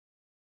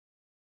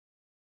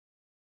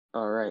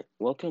All right,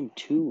 welcome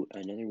to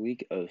another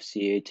week of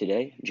CAA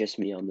Today. Just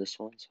me on this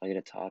one, so I got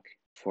to talk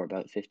for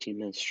about 15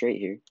 minutes straight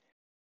here.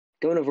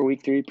 Going over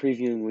week 3,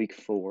 previewing week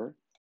 4.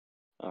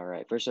 All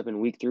right, first up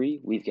in week 3,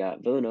 we've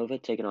got Villanova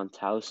taking on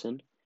Towson,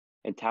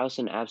 and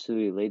Towson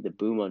absolutely laid the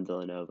boom on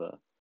Villanova.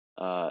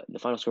 The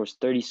final score was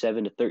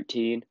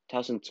 37-13.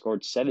 Towson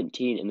scored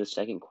 17 in the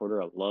second quarter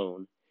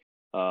alone.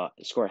 The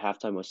score at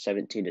halftime was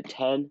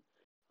 17-10.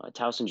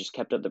 Towson just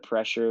kept up the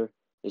pressure.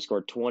 They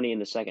scored 20 in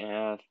the second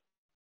half.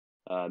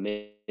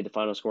 Made the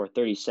final score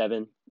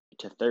 37-13.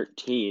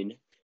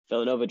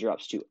 Villanova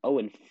drops to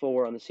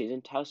 0-4 on the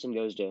season.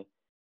 0-3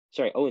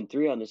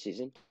 on the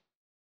season.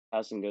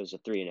 Towson goes to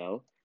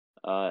 3-0.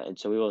 And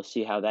so we will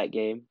see how that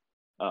game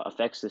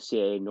affects the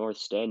CAA North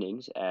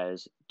standings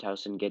as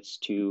Towson gets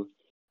to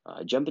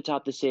jump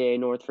atop the CAA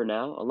North for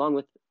now, along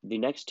with the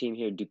next team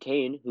here,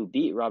 Duquesne, who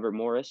beat Robert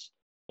Morris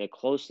in a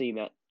close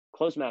matchup,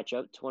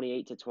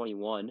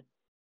 28-21.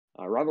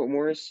 Robert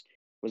Morris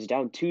was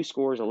down 2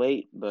 scores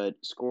late, but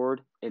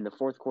scored in the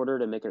fourth quarter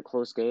to make it a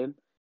close game.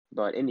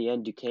 But in the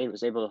end, Duquesne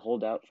was able to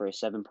hold out for a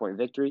 7-point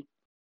victory.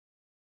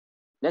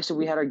 Next up,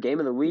 we had our game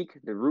of the week,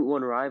 the Route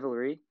 1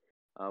 rivalry,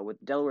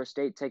 with Delaware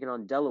State taking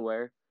on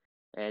Delaware.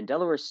 And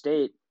Delaware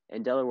State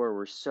and Delaware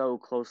were so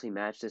closely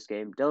matched this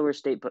game. Delaware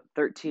State put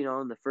 13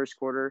 on in the first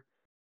quarter.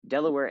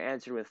 Delaware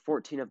answered with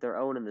 14 of their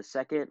own in the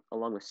second,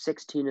 along with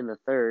 16 in the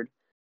third.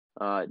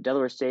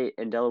 Delaware State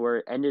and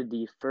Delaware ended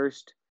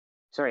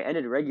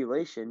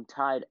regulation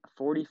tied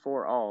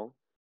 44 all.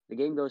 The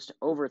game goes to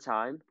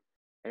overtime,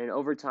 and in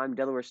overtime,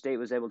 Delaware State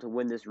was able to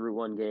win this Route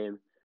 1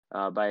 game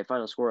by a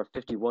final score of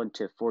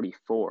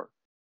 51-44.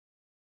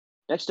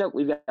 Next up,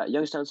 we've got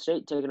Youngstown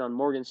State taking on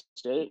Morgan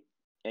State,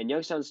 and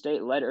Youngstown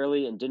State led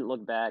early and didn't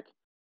look back.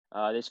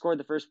 They scored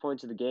the first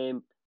points of the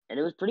game, and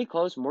it was pretty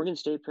close. Morgan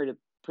State played a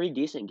pretty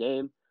decent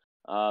game,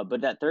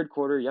 but that third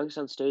quarter,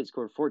 Youngstown State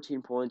scored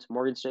 14 points.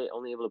 Morgan State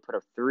only able to put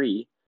up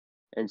 3,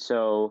 and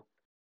so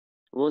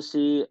we'll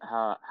see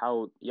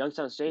how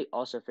Youngstown State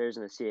also fares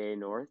in the CAA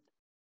North,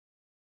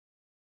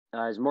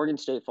 as Morgan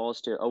State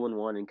falls to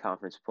 0-1 in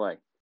conference play.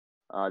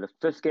 The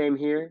fifth game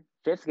here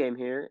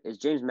is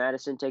James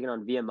Madison taking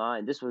on VMI,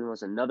 and this one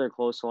was another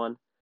close one.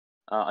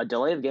 A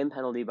delay of game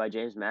penalty by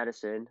James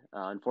Madison,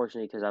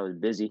 unfortunately because I was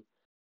busy,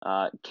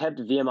 kept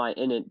VMI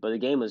in it, but the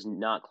game was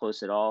not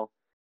close at all.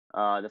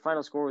 The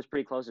final score was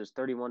pretty close. It was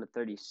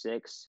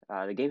 31-36.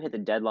 The game hit the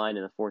deadline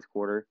in the fourth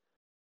quarter,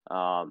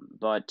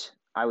 but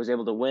I was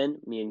able to win.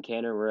 Me and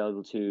Canner were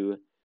able to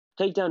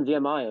take down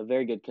VMI, a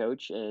very good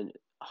coach, and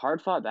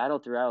hard-fought battle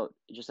throughout.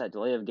 Just that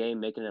delay of game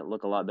making it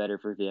look a lot better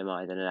for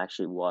VMI than it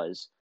actually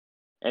was.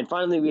 And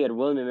finally, we had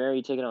William and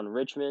Mary taking on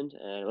Richmond,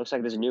 and it looks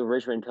like there's a new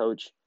Richmond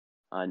coach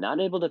not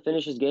able to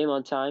finish his game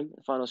on time.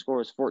 The final score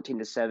was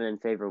 14-7 in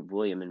favor of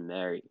William and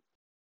Mary.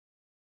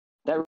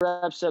 That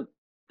wraps up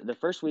the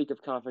first week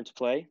of conference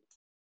play.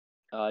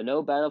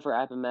 No battle for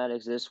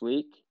Appomattox this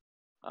week.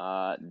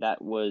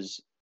 That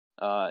was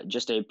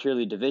just a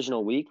purely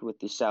divisional week with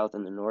the South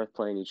and the North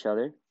playing each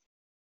other.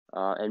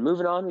 And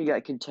moving on, we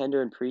got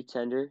contender and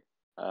pretender.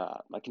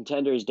 My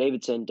contender is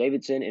Davidson.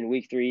 Davidson in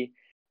week 3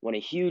 won a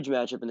huge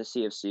matchup in the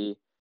CFC.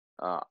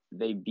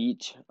 They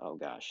beat, oh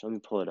gosh, let me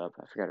pull it up.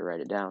 I forgot to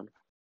write it down.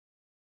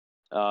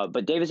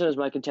 But Davidson is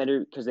my contender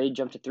because they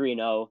jumped to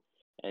 3-0,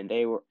 and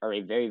they are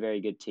a very,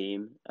 very good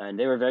team. And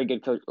they were a very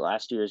good coach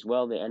last year as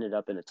well. They ended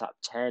up in the top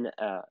 10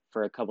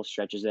 for a couple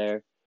stretches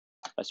there,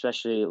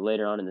 especially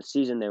later on in the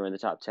season. They were in the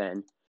top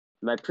 10.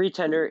 My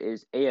pretender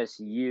is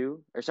EWU,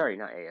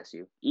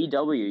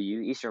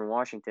 Eastern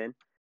Washington.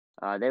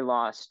 They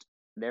lost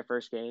their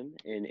first game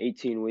in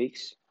 18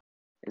 weeks,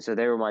 and so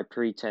they were my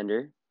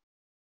pretender.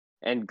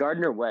 And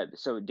Gardner Webb.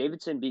 So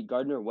Davidson beat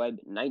Gardner Webb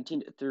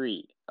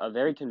 19-3, a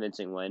very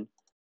convincing win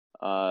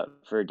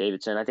for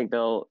Davidson. I think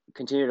they'll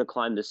continue to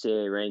climb the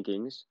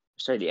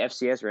the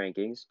FCS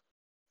rankings.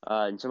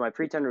 And so my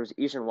pretender was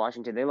Eastern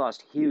Washington. They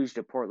lost huge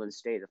to Portland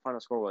State. The final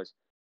score was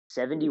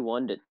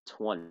 71-20.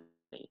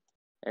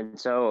 And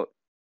so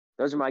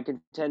those are my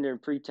contender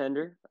and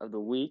pretender of the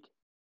week.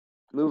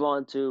 Move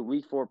on to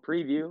week 4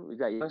 preview. We've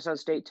got Youngstown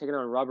State taking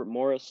on Robert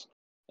Morris.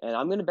 And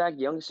I'm going to back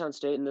Youngstown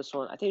State in this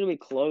one. I think it'll be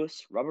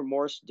close. Robert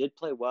Morris did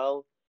play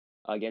well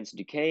against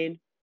Duquesne,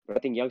 but I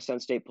think Youngstown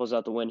State pulls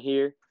out the win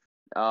here.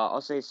 I'll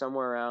say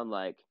somewhere around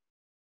like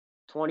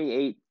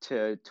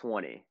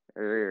 28-20,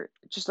 or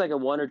just like a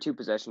 1 or 2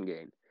 possession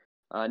game.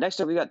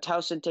 Next up, we got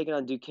Towson taking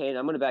on Duquesne.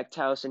 I'm going to back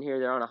Towson here.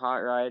 They're on a hot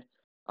ride.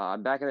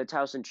 I'm backing the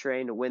Towson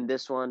train to win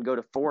this one, go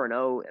to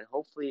 4-0, and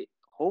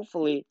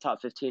hopefully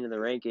top 15 in the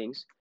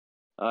rankings.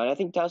 I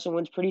think Towson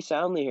wins pretty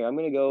soundly here. I'm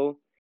going to go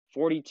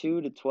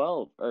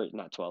 42-12, or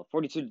not 12,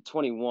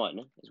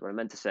 42-21 is what I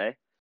meant to say.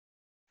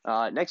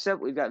 Next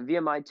up, we've got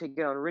VMI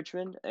taking on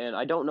Richmond, and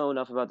I don't know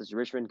enough about this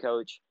Richmond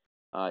coach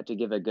to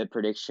give a good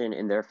prediction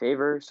in their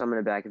favor, so I'm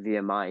going to back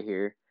VMI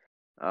here.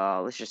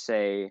 Let's just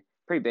say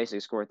pretty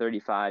basic score,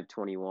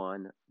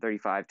 35-21,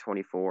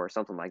 35-24,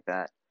 something like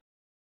that.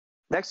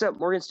 Next up,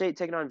 Morgan State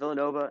taking on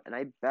Villanova, and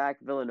I back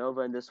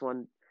Villanova in this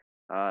one.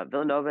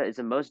 Villanova is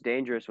the most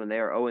dangerous when they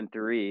are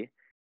 0-3,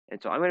 and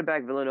so I'm going to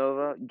back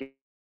Villanova,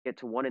 get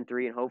to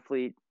 1-3 and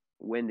hopefully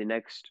win the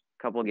next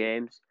couple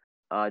games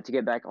to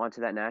get back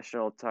onto that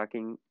national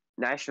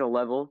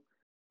level.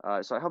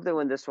 So I hope they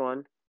win this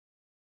one.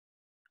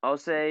 I'll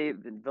say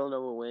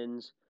Villanova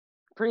wins.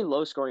 Pretty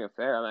low scoring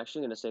affair. I'm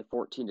actually going to say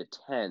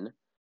 14-10,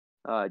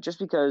 just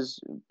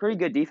because pretty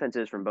good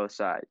defenses from both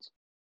sides.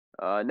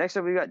 Next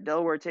up, we got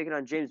Delaware taking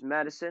on James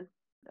Madison.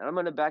 And I'm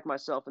going to back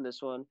myself in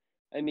this one.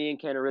 And me and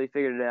Ken really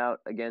figured it out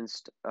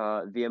against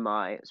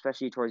VMI,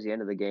 especially towards the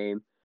end of the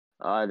game.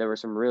 There were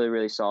some really,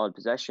 really solid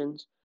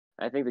possessions.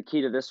 I think the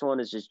key to this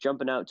one is just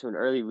jumping out to an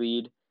early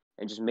lead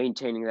and just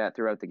maintaining that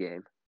throughout the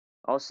game.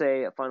 I'll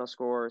say a final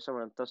score,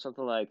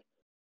 something like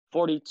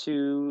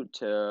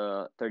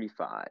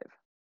 42-35.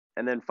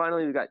 And then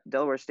finally, we got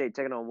Delaware State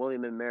taking on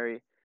William and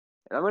Mary.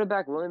 And I'm going to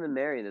back William and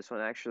Mary in this one,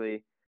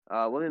 actually.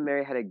 William and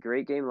Mary had a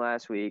great game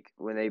last week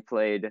when they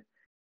played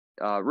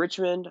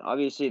Richmond.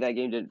 Obviously, that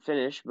game didn't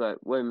finish,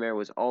 but William and Mary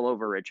was all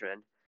over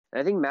Richmond.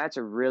 And I think Matt's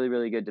a really,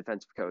 really good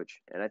defensive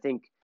coach. And I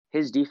think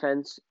his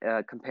defense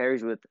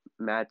compares with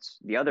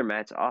the other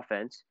Matt's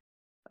offense,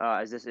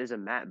 as this is a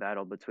Matt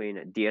battle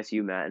between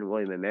DSU Matt and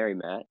William and Mary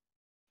Matt.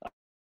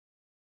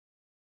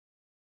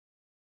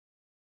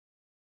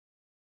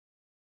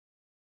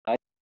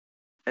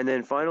 And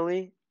then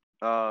finally,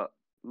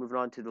 moving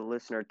on to the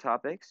listener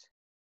topics.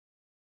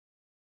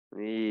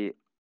 Let me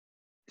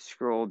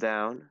scroll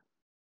down,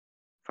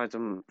 find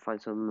some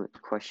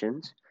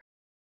questions.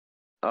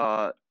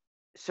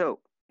 So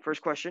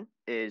first question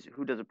is,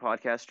 who does a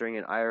podcast during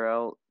an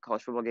IRL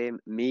college football game?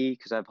 Me,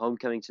 because I have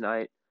homecoming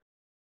tonight,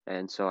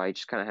 and so I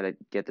just kind of had to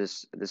get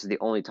this. This is the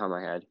only time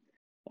I had,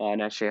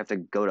 and actually I have to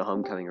go to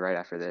homecoming right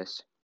after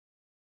this.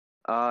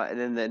 And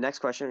then the next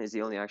question is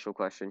the only actual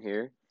question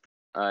here.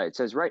 It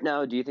says, right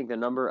now, do you think the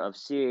number of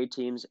CAA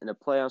teams in the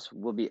playoffs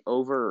will be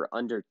over or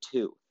under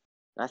 2?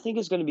 I think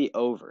it's going to be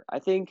over. I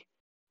think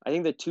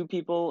the 2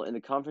 people in the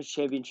conference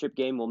championship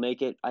game will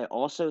make it. I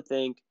also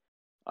think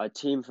a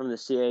team from the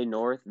CAA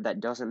North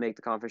that doesn't make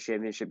the conference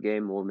championship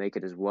game will make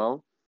it as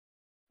well.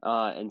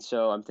 And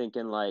so I'm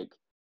thinking like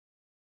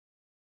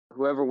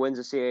whoever wins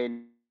the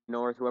CAA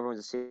North, whoever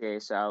wins the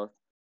CAA South.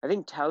 I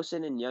think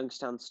Towson and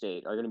Youngstown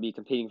State are going to be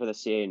competing for the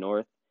CAA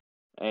North.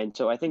 And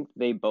so I think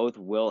they both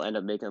will end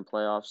up making the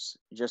playoffs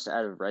just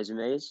out of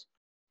resumes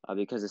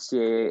because the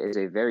CAA is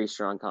a very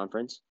strong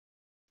conference.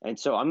 And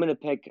so I'm going to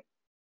pick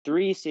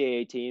 3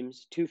 CAA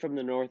teams, 2 from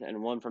the North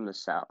and 1 from the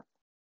South.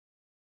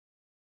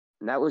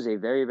 And that was a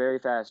very, very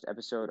fast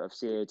episode of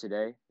CAA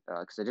Today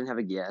because I didn't have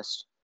a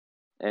guest.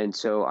 And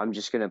so I'm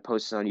just going to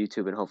post this on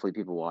YouTube and hopefully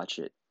people watch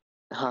it.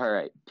 All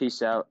right.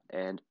 Peace out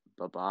and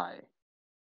bye-bye.